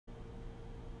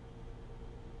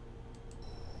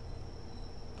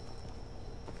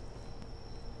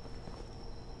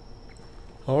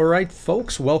Alright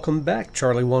folks, welcome back.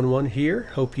 Charlie11 here.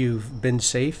 Hope you've been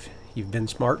safe, you've been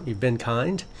smart, you've been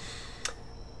kind.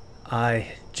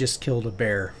 I just killed a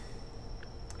bear.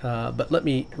 But let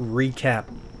me recap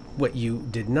what you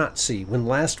did not see. When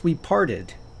last we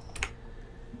parted,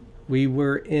 we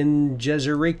were in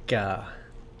Jezereka.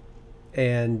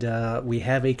 And we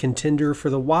have a contender for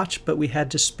the watch, but we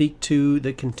had to speak to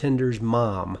the contender's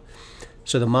mom.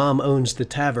 So the mom owns the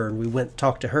tavern. We went and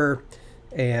talked to her.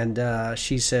 And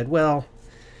she said, well,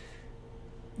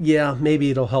 yeah,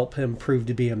 maybe it'll help him prove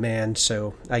to be a man,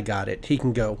 so I got it. He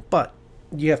can go. But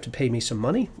you have to pay me some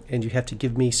money, and you have to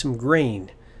give me some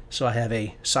grain. So I have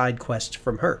a side quest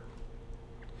from her.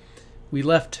 We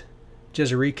left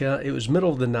Jezereka. It was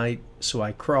middle of the night, so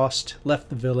I left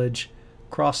the village,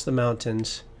 crossed the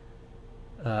mountains,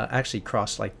 actually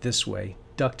crossed like this way,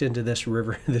 ducked into this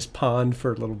river, this pond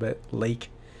for a little bit,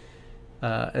 lake.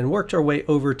 And worked our way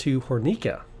over to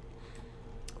Hornica,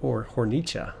 or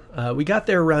Hornicha. We got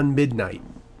there around midnight,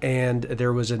 and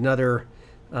there was another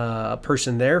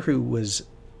person there who was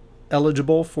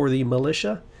eligible for the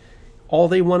militia. All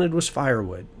they wanted was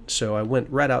firewood, so I went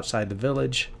right outside the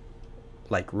village,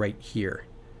 like right here.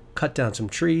 Cut down some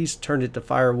trees, turned it to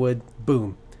firewood,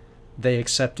 boom. They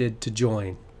accepted to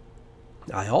join.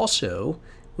 I also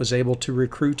was able to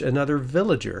recruit another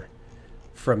villager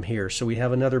from here. So we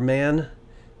have another man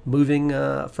moving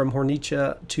from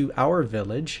Hornicha to our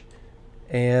village,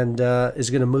 and is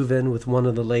going to move in with one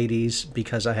of the ladies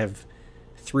because I have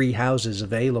 3 houses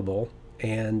available,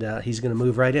 and he's going to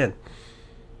move right in.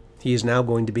 He is now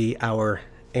going to be our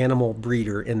animal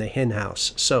breeder in the hen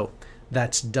house. So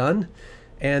that's done,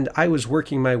 and I was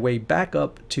working my way back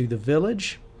up to the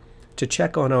village to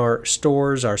check on our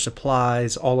stores, our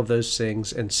supplies, all of those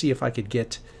things, and see if I could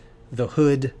get the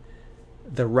hood,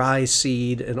 the rye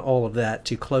seed, and all of that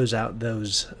to close out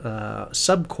those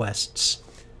sub-quests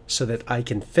so that I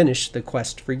can finish the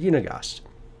quest for Unigast.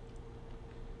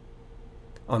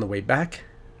 On the way back,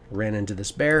 ran into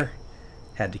this bear,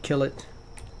 had to kill it,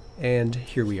 and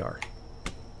here we are.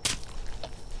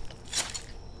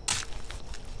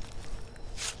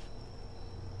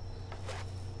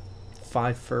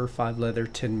 Five fur, 5 leather,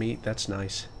 10 meat, that's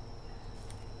nice.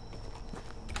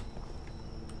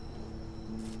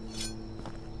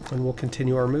 And we'll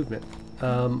continue our movement.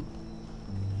 I'm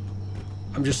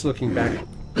just looking back.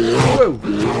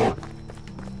 Whoa!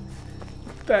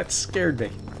 That scared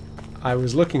me. I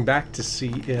was looking back to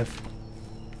see if...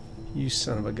 You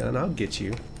son of a gun, I'll get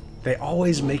you. They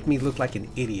always make me look like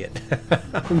an idiot.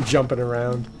 I'm jumping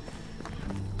around.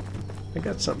 I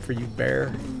got something for you,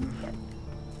 bear.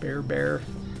 Bear.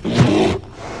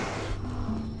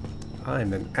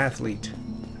 I'm an athlete.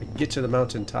 I get to the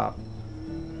mountaintop.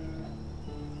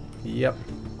 Yep.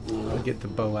 I'll get the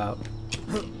bow out.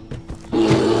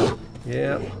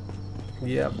 Yep.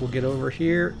 We'll get over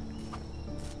here.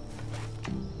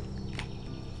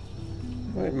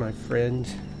 Alright, my friend.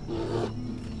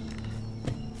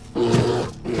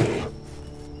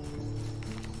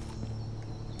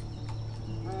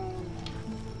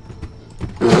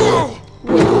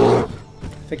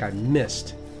 I think I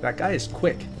missed. That guy is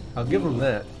quick. I'll give him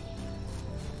that.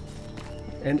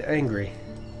 And angry.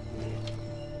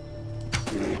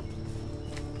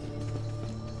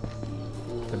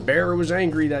 The bear was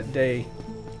angry that day.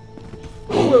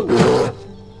 Whoa!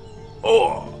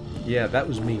 Oh! Yeah, that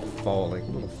was me falling.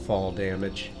 A little fall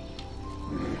damage.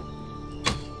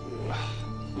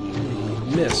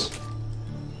 Miss.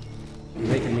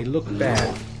 Making me look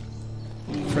bad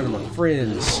in front of my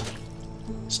friends.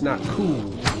 It's not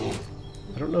cool.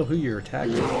 I don't know who you're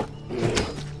attacking,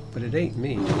 but it ain't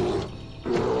me.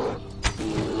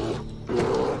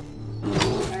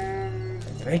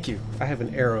 Thank you. I have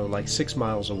an arrow like 6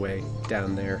 miles away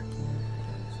down there.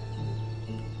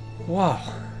 Wow.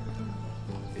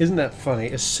 Isn't that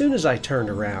funny? As soon as I turned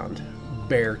around,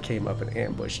 bear came up and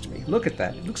ambushed me. Look at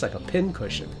that. It looks like a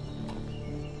pincushion.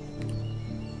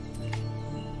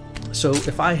 So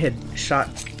if I had shot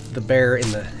the bear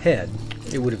in the head,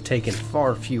 it would have taken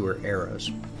far fewer arrows.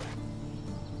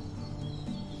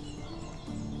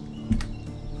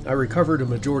 I recovered a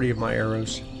majority of my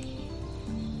arrows.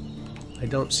 I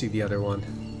don't see the other one.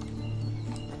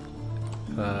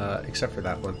 Except for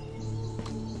that one.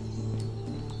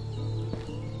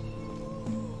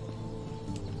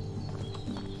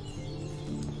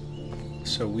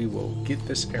 So we will get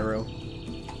this arrow.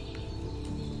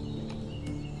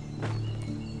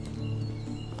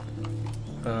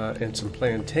 And some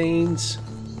plantains.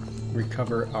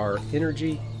 Recover our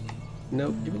energy.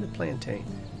 Nope, give me the plantain.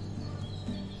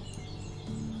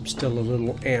 I'm still a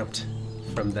little amped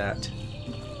from that.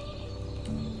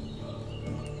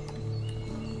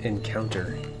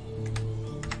 encounter.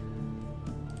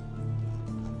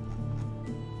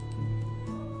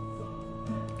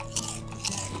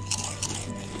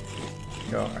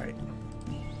 All right.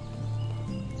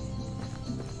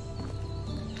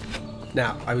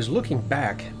 Now, I was looking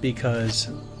back because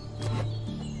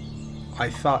I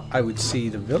thought I would see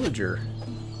the villager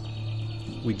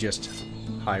we just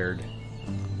hired.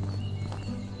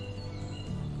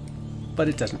 But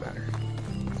it doesn't matter.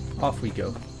 Off we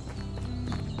go.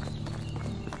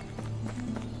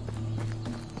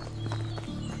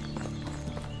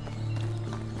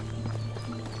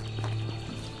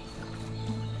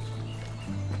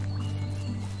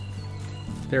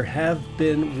 There have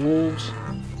been wolves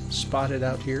spotted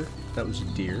out here. That was a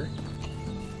deer.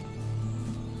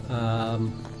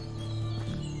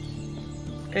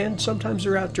 And sometimes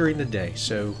they're out during the day,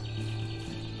 so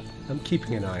I'm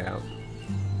keeping an eye out.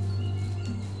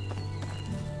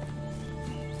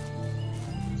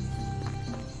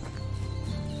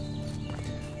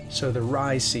 So the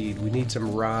rye seed, we need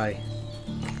some rye.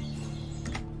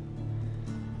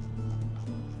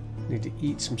 Need to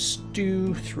eat some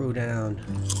stew, throw down.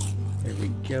 There we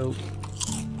go.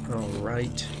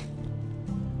 Alright.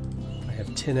 I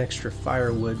have 10 extra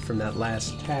firewood from that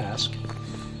last task,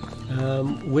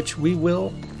 which we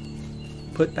will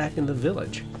put back in the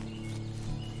village.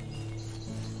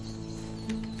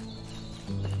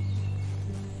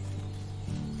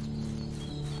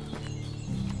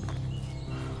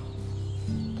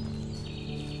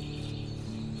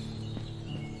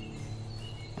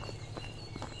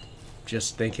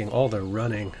 Just thinking all the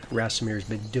running Rasimir's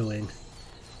been doing.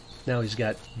 Now he's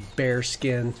got bear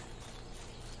skin.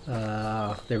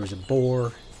 There was a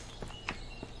boar.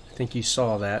 I think you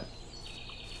saw that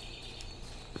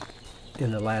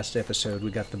in the last episode.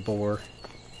 We got the boar.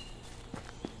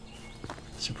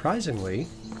 Surprisingly,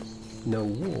 no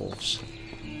wolves.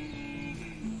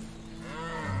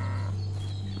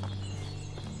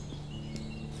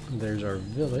 There's our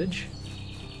village.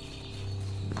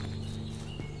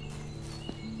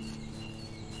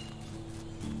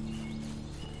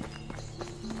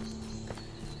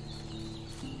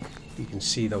 You can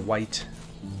see the white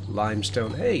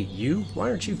limestone. Hey, you! Why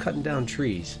aren't you cutting down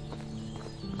trees?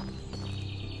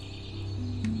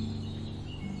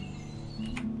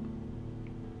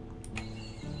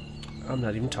 I'm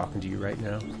not even talking to you right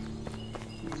now.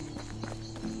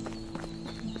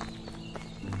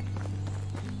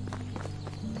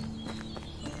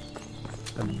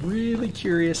 I'm really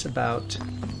curious about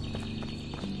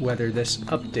whether this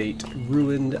update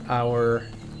ruined our...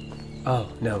 Oh,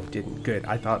 no, it didn't. Good.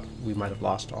 I thought we might have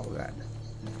lost all of that.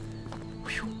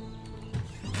 Whew.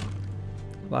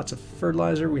 Lots of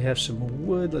fertilizer. We have some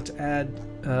wood. Let's add...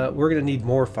 we're going to need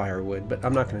more firewood, but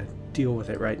I'm not going to deal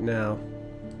with it right now.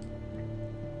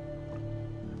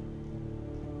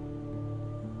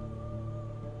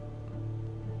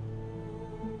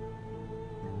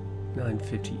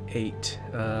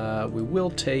 $9.58. We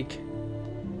will take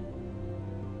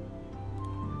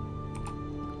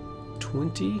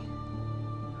 20.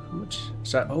 How much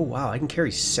is that? Oh wow, I can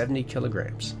carry 70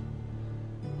 kilograms.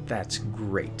 That's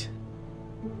great.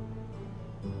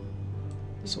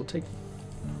 So we'll take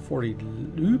 40.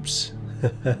 Oops.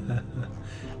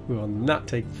 We will not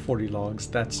take 40 logs.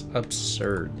 That's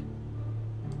absurd.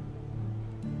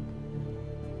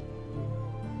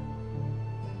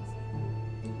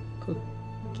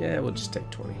 Yeah, we'll just take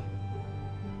 20.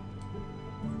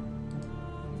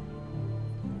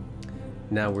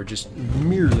 Now we're just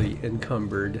merely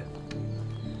encumbered.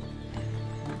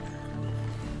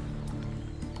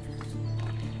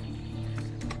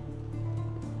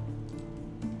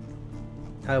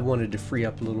 I wanted to free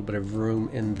up a little bit of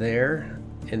room in there,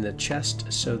 in the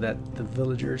chest, so that the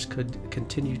villagers could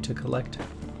continue to collect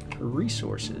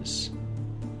resources.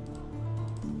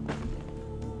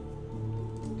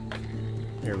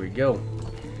 There we go.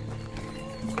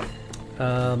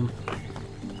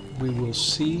 We will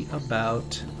see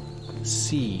about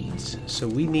seeds. So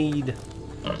we need...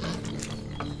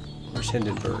 Where's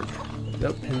Hindenburg?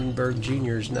 Nope, Hindenburg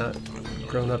Jr. is not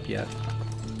grown up yet.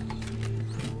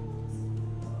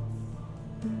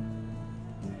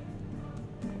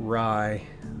 Rye.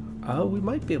 Oh, we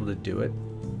might be able to do it.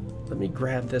 Let me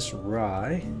grab this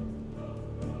rye.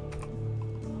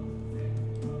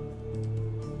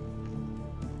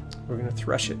 We're going to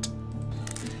thresh it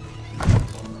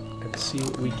and see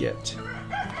what we get.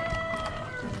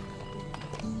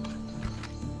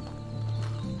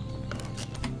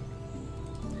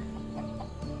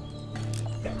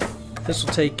 This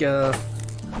will take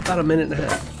about a minute and a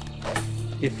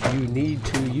half. If you need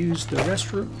to use the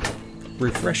restroom,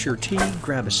 refresh your tea,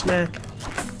 grab a snack,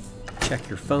 check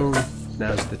your phone,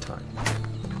 now's the time.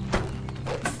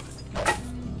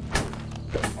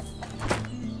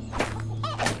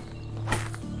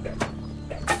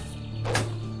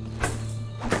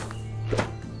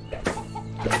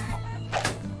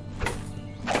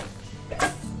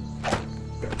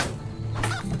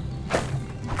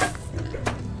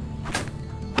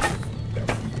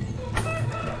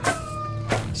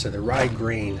 So the rye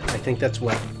grain, I think that's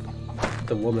what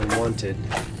the woman wanted.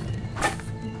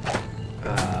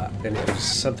 And it was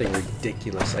something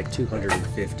ridiculous, like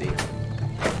 250.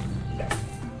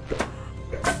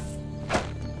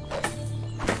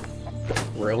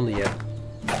 We're only at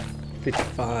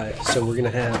 55, so we're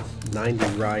gonna have 90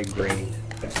 rye grain.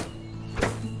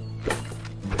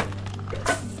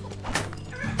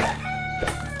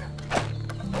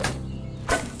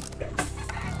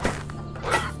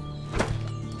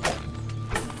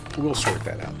 We'll sort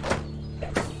that out.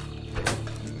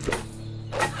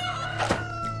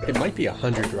 It might be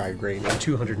 100 rye grain and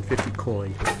 250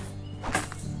 coin.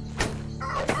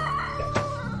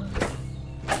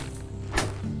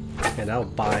 And I'll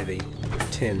buy the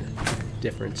 10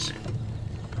 difference.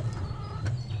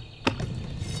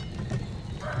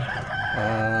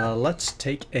 Let's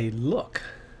take a look.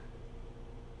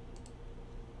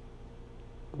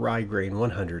 Rye grain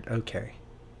 100, okay.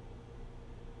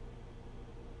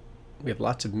 We have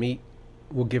lots of meat.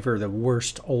 We'll give her the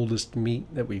worst, oldest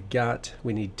meat that we've got.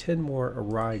 We need 10 more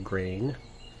rye grain.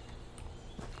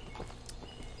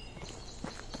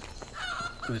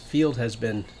 The field has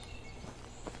been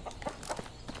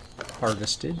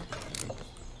harvested.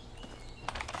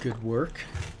 Good work.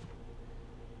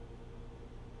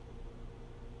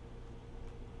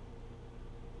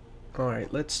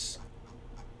 Alright, let's...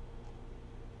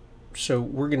 So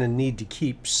we're going to need to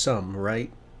keep some,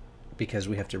 right? Because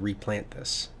we have to replant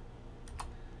this.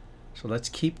 So let's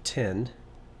keep 10.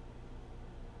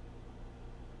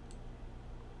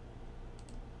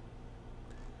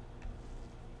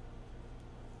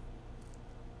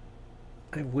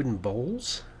 I have wooden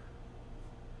bowls.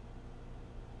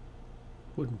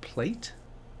 Wooden plate.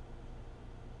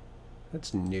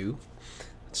 That's new.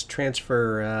 Let's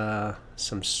transfer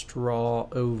some straw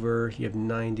over. You have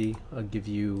 90. I'll give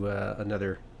you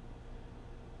another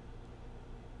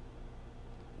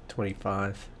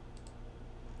 25.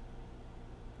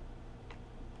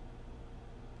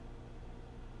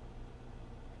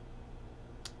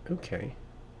 Okay.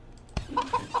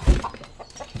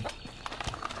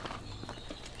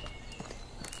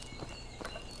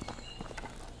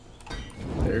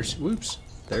 There's, whoops,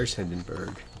 there's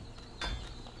Hindenburg.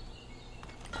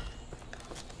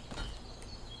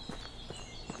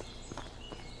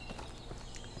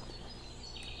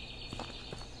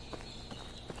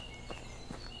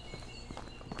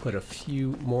 Put a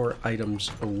few more items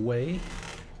away.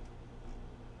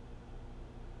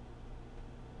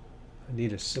 I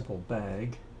need a simple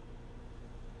bag.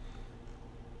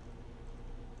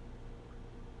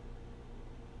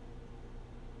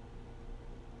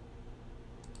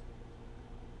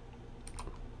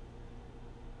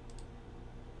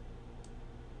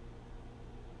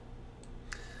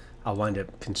 I'll wind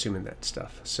up consuming that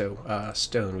stuff. So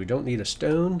stone, we don't need a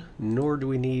stone, nor do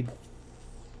we need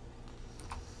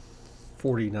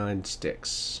 49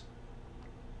 sticks.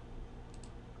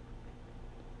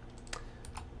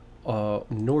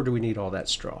 Nor do we need all that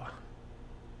straw.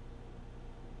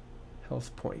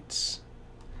 Health points.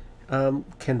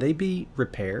 Can they be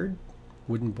repaired?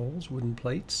 Wooden bowls, wooden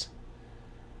plates?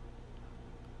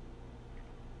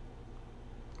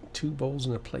 2 bowls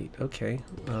and a plate. Okay.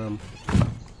 What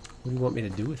do you want me to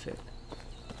do with it?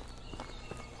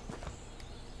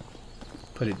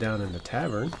 Put it down in the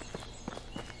tavern.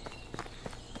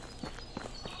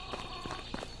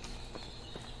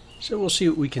 So we'll see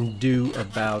what we can do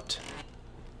about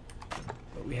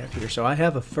what we have here. So I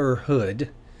have a fur hood,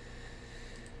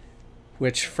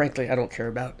 which frankly I don't care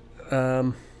about.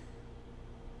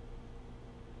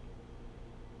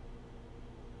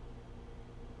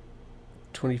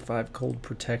 25 cold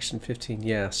protection, 15.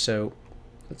 Yeah, so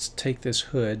let's take this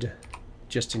hood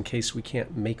just in case we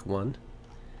can't make one.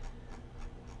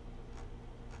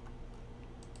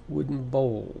 Wooden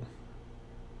bowl.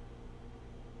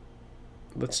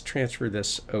 Let's transfer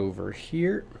this over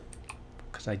here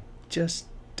because I just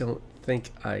don't think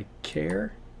I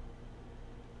care.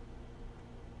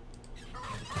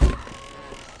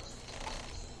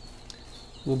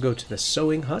 We'll go to the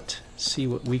sewing hut, see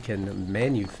what we can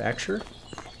manufacture.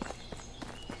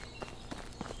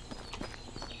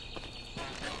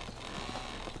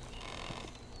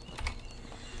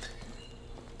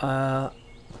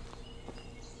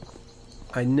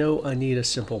 I know I need a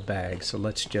simple bag, so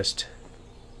let's just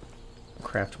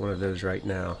craft one of those right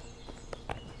now.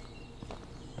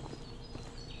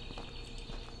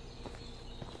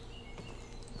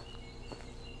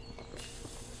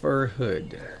 Fur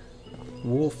hood,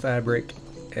 wool fabric,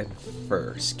 and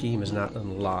fur. Scheme is not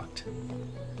unlocked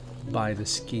by the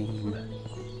scheme.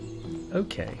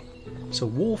 Okay, so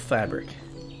wool fabric.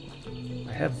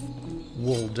 I have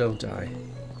wool, don't I?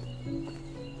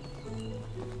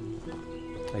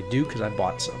 I do because I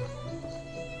bought some.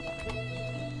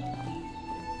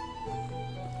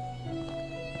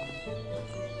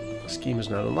 Scheme is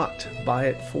not unlocked. Buy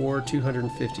it for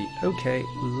 250. Okay,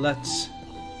 let's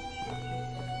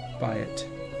buy it.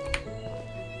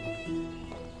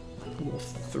 Wool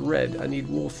thread. I need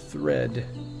wool thread.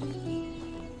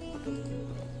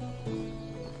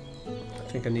 I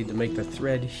think I need to make the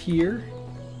thread here.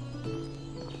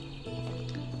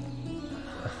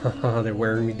 They're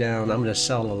wearing me down. I'm going to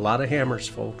sell a lot of hammers,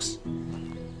 folks.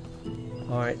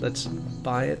 Alright, let's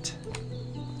buy it.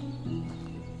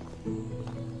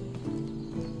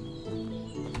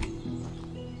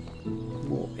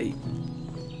 Wool 8.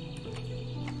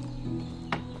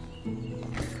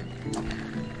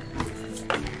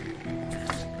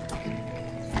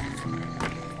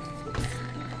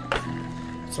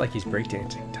 It's like he's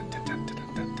breakdancing.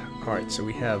 Alright, so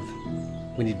we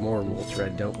need more wool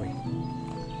thread, don't we?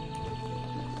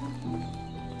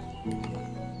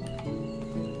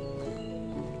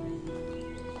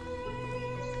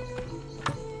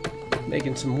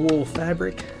 Making some wool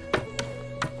fabric.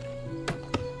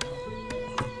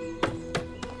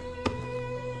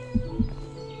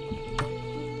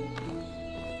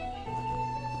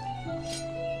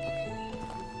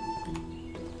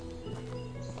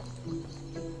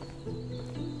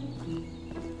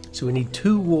 So we need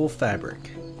 2 wool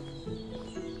fabric.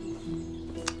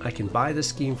 I can buy the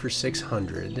scheme for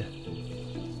 600.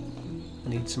 I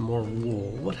need some more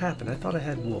wool. What happened? I thought I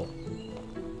had wool.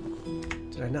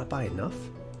 Did I not buy enough?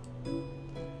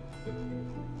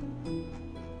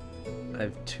 I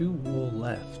have 2 wool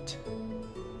left.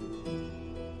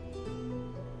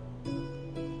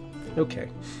 Okay,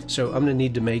 so I'm gonna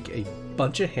need to make a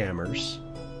bunch of hammers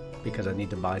because I need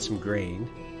to buy some grain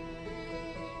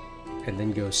and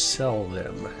then go sell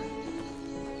them.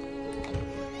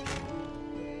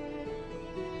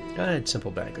 I had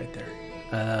simple bag right there.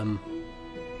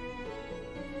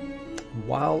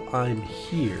 While I'm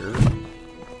here,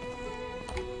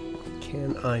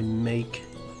 can I make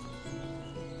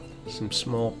some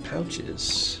small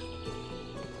pouches?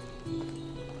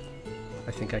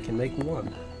 I think I can make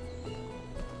 1.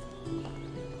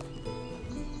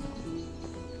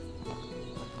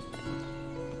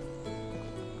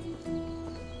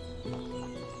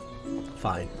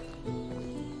 Fine.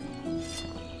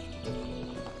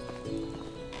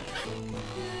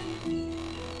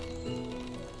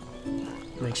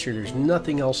 Make sure there's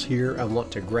nothing else here I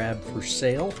want to grab for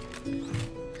sale,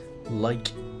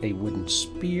 like a wooden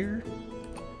spear,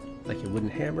 like a wooden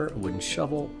hammer, a wooden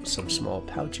shovel, some small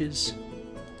pouches.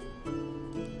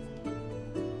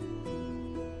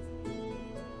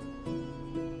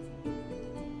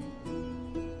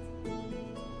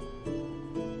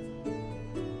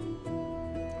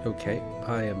 Okay,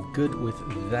 I am good with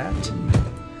that.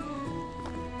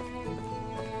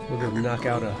 We're going to knock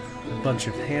out a bunch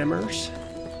of hammers.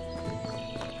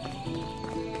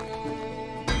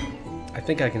 I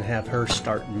think I can have her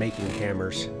start making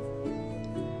hammers.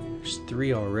 There's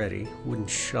 3 already. Wooden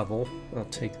shovel. I'll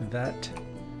take that.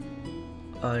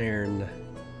 Iron.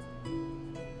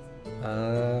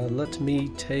 Let me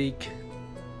take...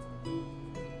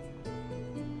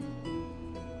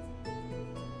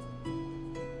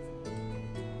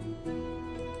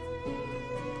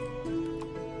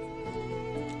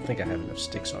 I think I have enough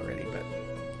sticks already, but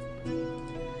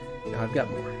now I've got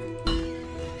more.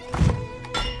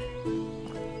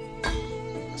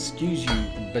 Excuse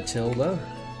you, Batilda.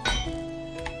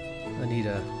 I need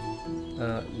a...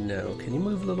 no. Can you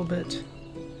move a little bit?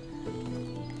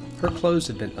 Her clothes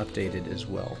have been updated as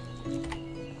well.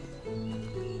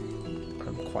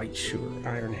 I'm quite sure.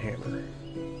 Iron hammer.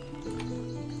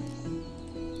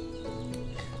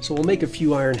 So we'll make a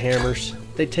few iron hammers.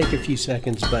 They take a few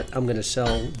seconds, but I'm going to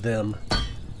sell them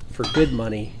for good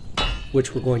money,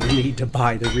 which we're going to need to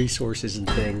buy the resources and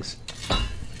things.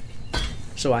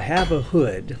 So I have a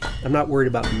hood. I'm not worried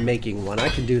about making one. I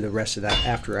can do the rest of that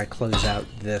after I close out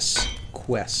this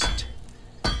quest.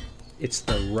 It's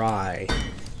the rye.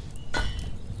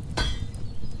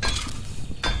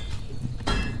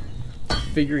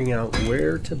 Figuring out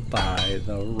where to buy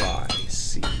the rye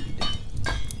seed.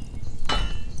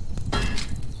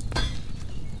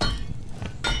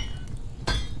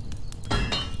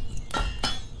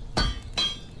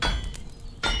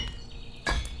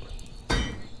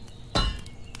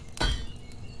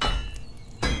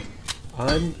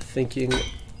 I'm thinking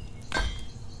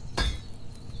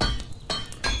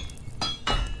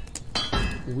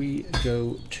we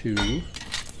go to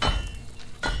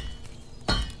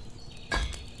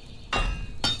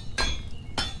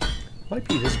might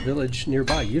be this village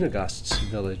nearby, Unigost's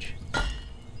village.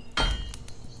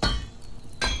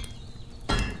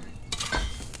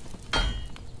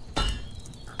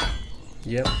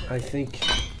 Yep, I think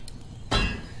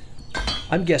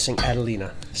I'm guessing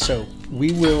Adelina. So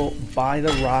we will buy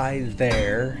the rye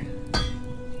there,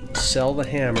 sell the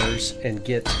hammers, and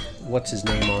get what's his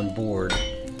name on board.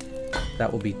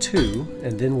 That will be 2,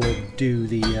 and then we'll do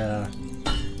the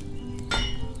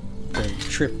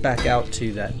trip back out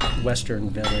to that western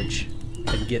village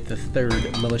and get the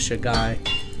 3rd militia guy.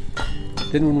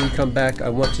 Then when we come back, I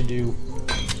want to do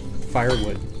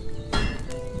firewood.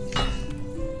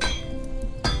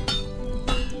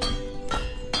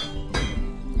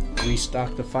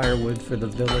 Restock the firewood for the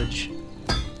village.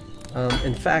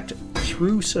 In fact,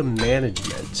 through some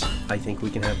management, I think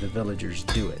we can have the villagers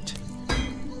do it.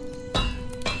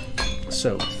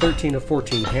 So 13 of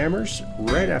 14 hammers.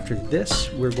 Right after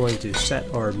this, we're going to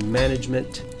set our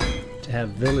management to have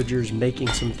villagers making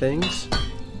some things.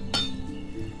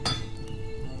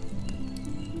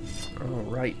 All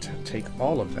right, take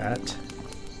all of that.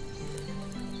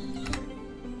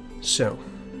 So,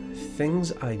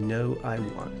 things I know I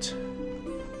want.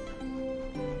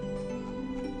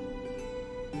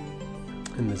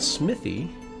 In the smithy,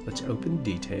 let's open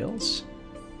details.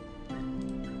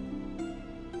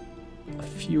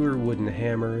 Fewer wooden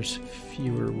hammers,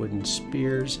 fewer wooden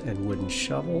spears, and wooden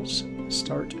shovels.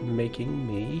 Start making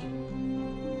me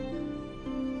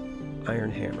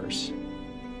iron hammers.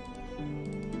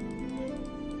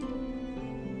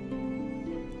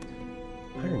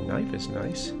 Iron knife is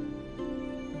nice.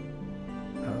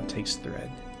 Oh, it takes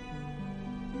thread.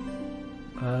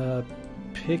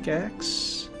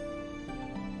 Pickaxe.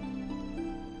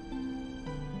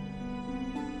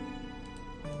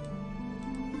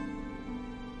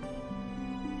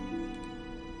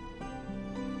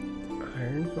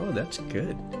 Oh, that's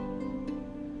good.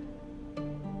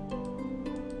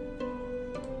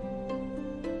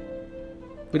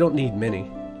 We don't need many,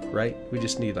 right? We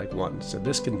just need like 1, so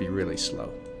this can be really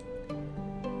slow.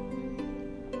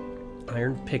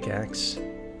 Iron pickaxe,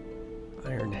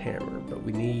 iron hammer, but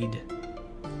we need...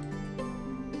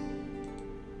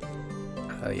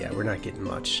 Oh yeah, we're not getting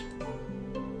much.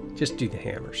 Just do the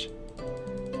hammers.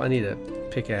 If I need a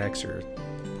pickaxe or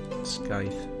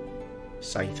scythe,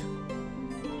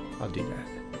 I'll do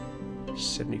that.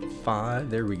 75,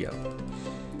 there we go.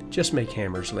 Just make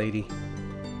hammers, lady.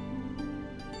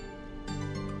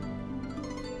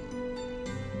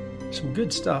 Some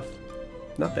good stuff.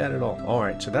 Not bad at all.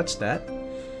 Alright, so that's that.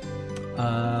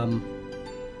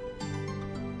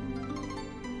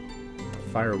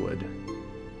 Firewood.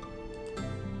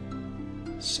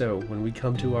 So when we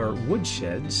come to our wood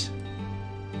sheds,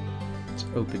 let's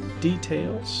open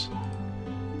details.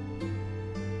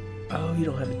 Oh, you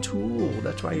don't have a tool.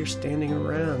 That's why you're standing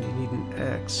around. You need an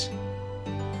axe.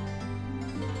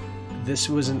 This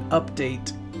was an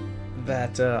update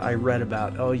that I read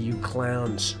about. Oh, you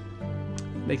clowns.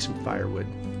 Make some firewood.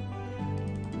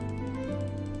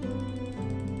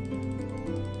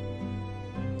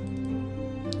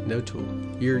 No tool.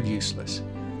 You're useless.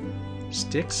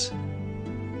 Sticks.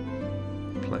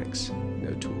 Planks.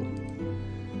 No tool.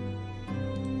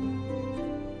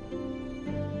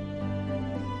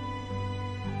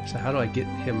 So how do I get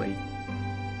him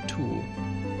a tool?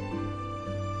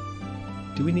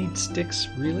 Do we need sticks,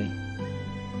 really?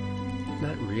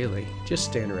 Not really. Just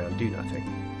stand around, do nothing.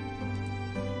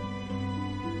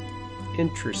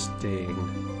 Interesting.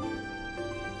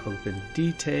 Open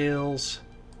details.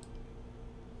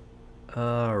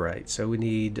 Alright, so we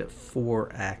need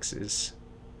 4 axes.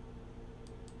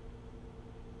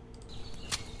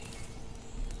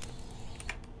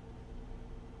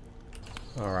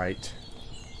 Alright.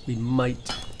 We might...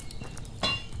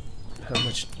 How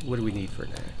much... What do we need for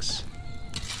an axe?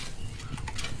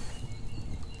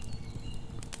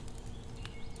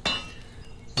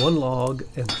 One log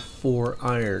and 4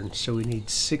 iron. So we need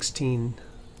 16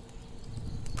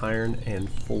 iron and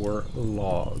 4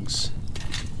 logs.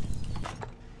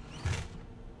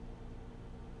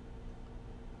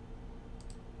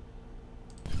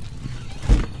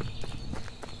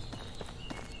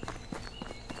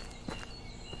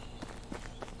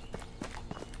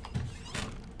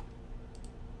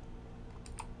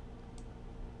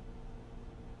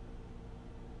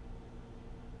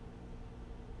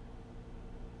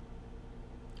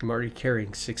 I'm already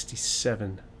carrying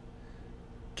 67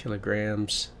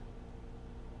 kilograms.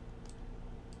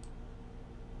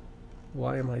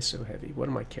 Why am I so heavy? What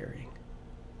am I carrying?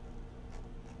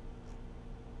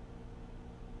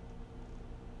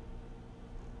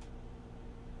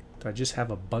 Do I just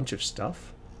have a bunch of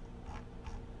stuff?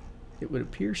 It would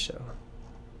appear so.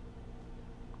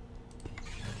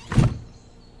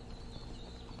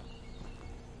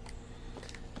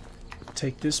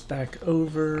 Take this back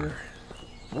over.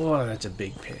 Whoa, that's a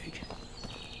big pig.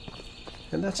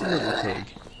 And that's a little pig.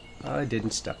 I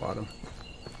didn't step on him.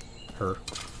 Her.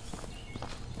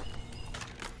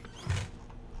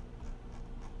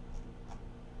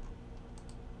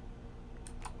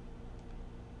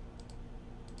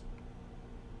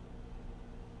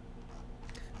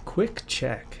 Quick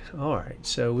check. Alright,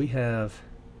 so we have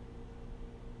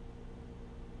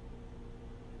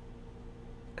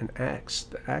an axe.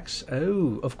 The axe,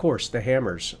 oh, of course, the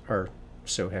hammers are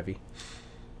so heavy.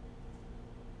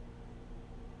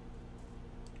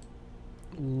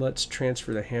 Let's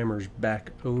transfer the hammers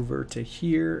back over to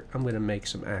here. I'm going to make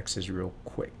some axes real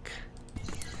quick.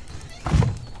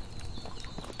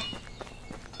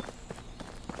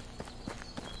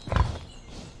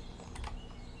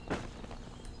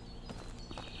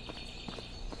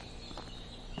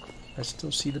 I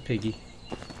still see the piggy.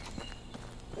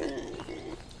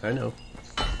 I know.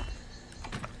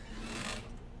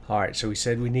 Alright, so we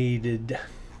said we needed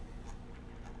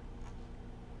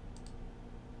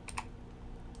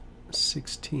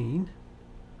 16.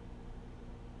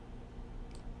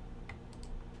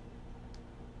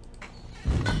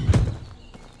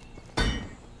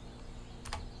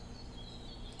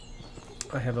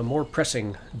 I have a more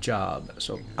pressing job,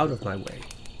 so out of my way.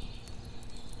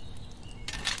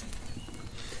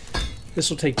 This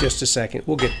will take just a second.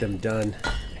 We'll get them done.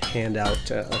 Hand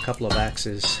out a couple of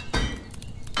axes,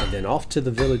 and then off to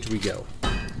the village we go.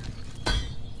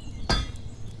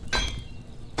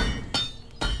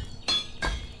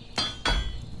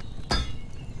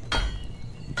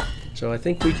 So I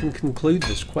think we can conclude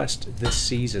this quest this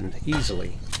season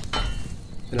easily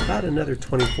in about another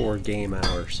 24 game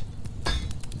hours.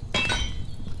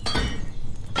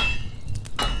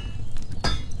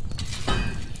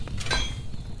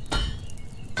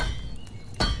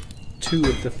 Two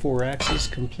of the 4 axes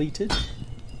completed.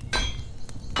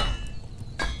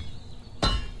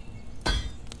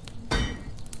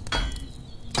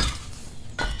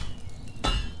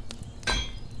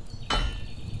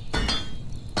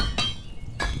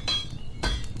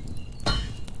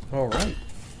 All right.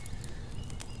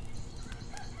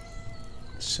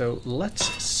 So let's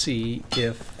see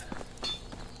if,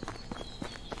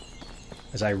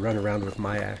 as I run around with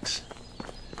my axe,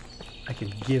 I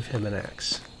can give him an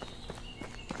axe.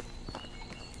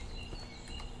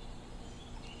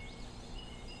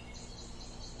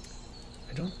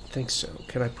 I don't think so.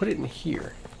 Can I put it in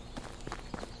here?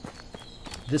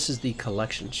 This is the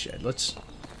collection shed. Let's...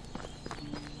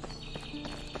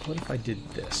 What if I did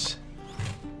this?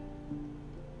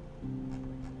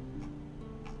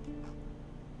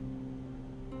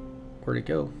 Where'd it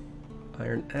go?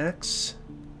 Iron axe.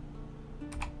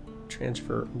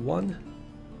 Transfer 1.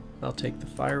 I'll take the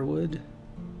firewood.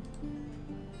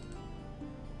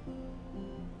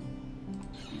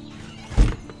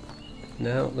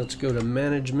 Now let's go to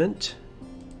management.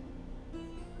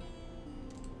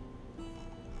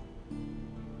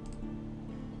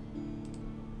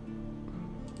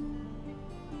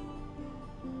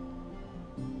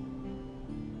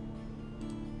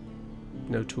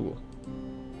 No tool.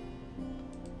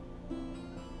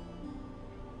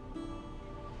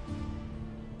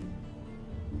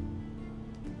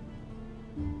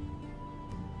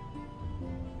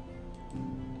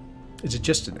 Is it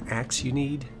just an axe you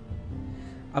need?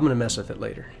 I'm gonna mess with it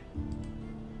later.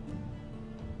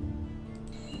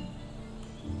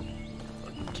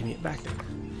 Give me it back there.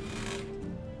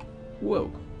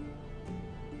 Whoa.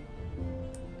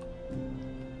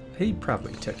 He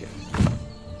probably took it.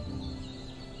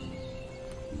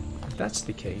 If that's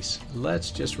the case, let's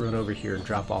just run over here and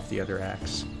drop off the other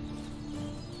axe.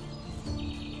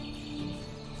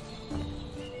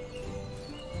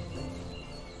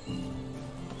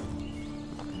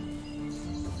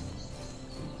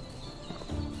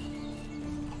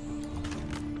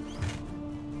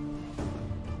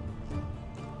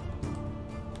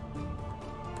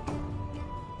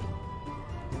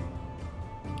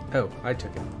 Oh, I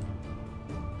took it.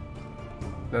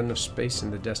 Not enough space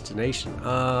in the destination.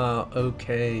 Ah,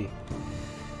 okay.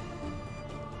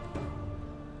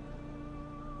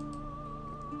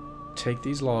 Take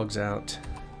these logs out.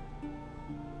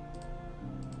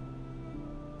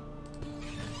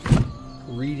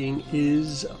 Reading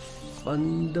is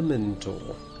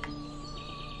fundamental.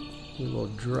 We will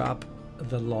drop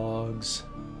the logs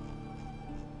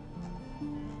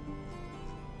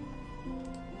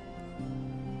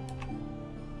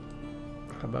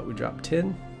How about we drop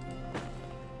 10?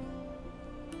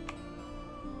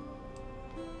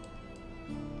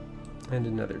 And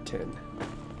another 10.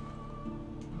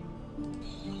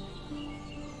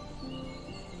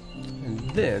 And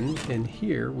then in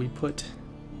here we put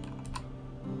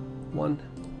 1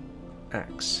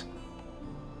 axe.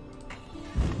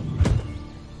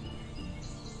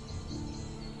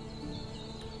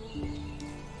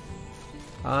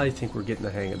 I think we're getting the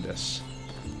hang of this.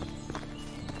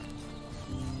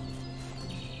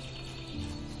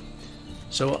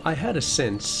 So I had a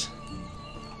sense,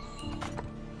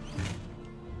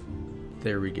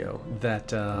 there we go,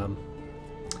 that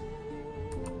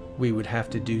we would have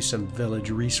to do some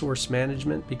village resource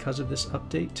management because of this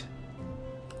update.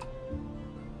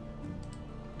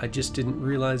 I just didn't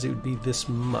realize it would be this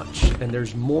much, and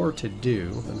there's more to do.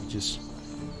 Let me just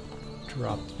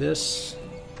drop this.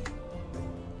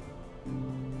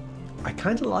 I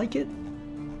kind of like it.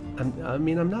 I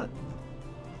mean, I'm not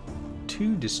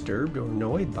too disturbed or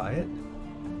annoyed by it.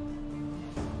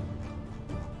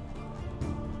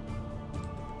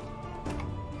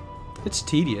 It's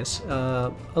tedious,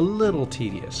 a little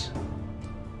tedious.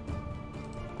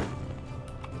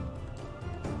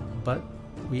 But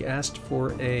we asked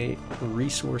for a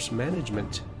resource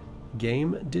management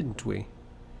game, didn't we?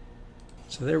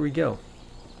 So there we go.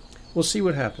 We'll see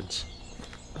what happens.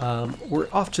 We're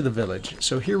off to the village.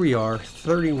 So here we are,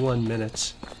 31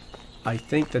 minutes. I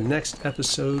think the next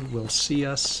episode will see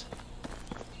us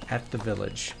at the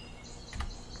village.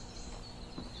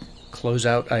 Close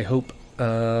out, I hope,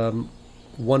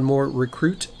 one more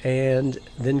recruit and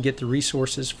then get the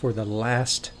resources for the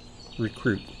last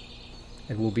recruit.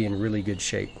 And we'll be in really good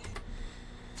shape.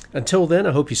 Until then,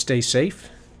 I hope you stay safe.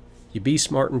 You be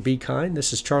smart and be kind.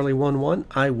 This is Charlie11.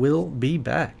 I will be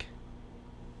back.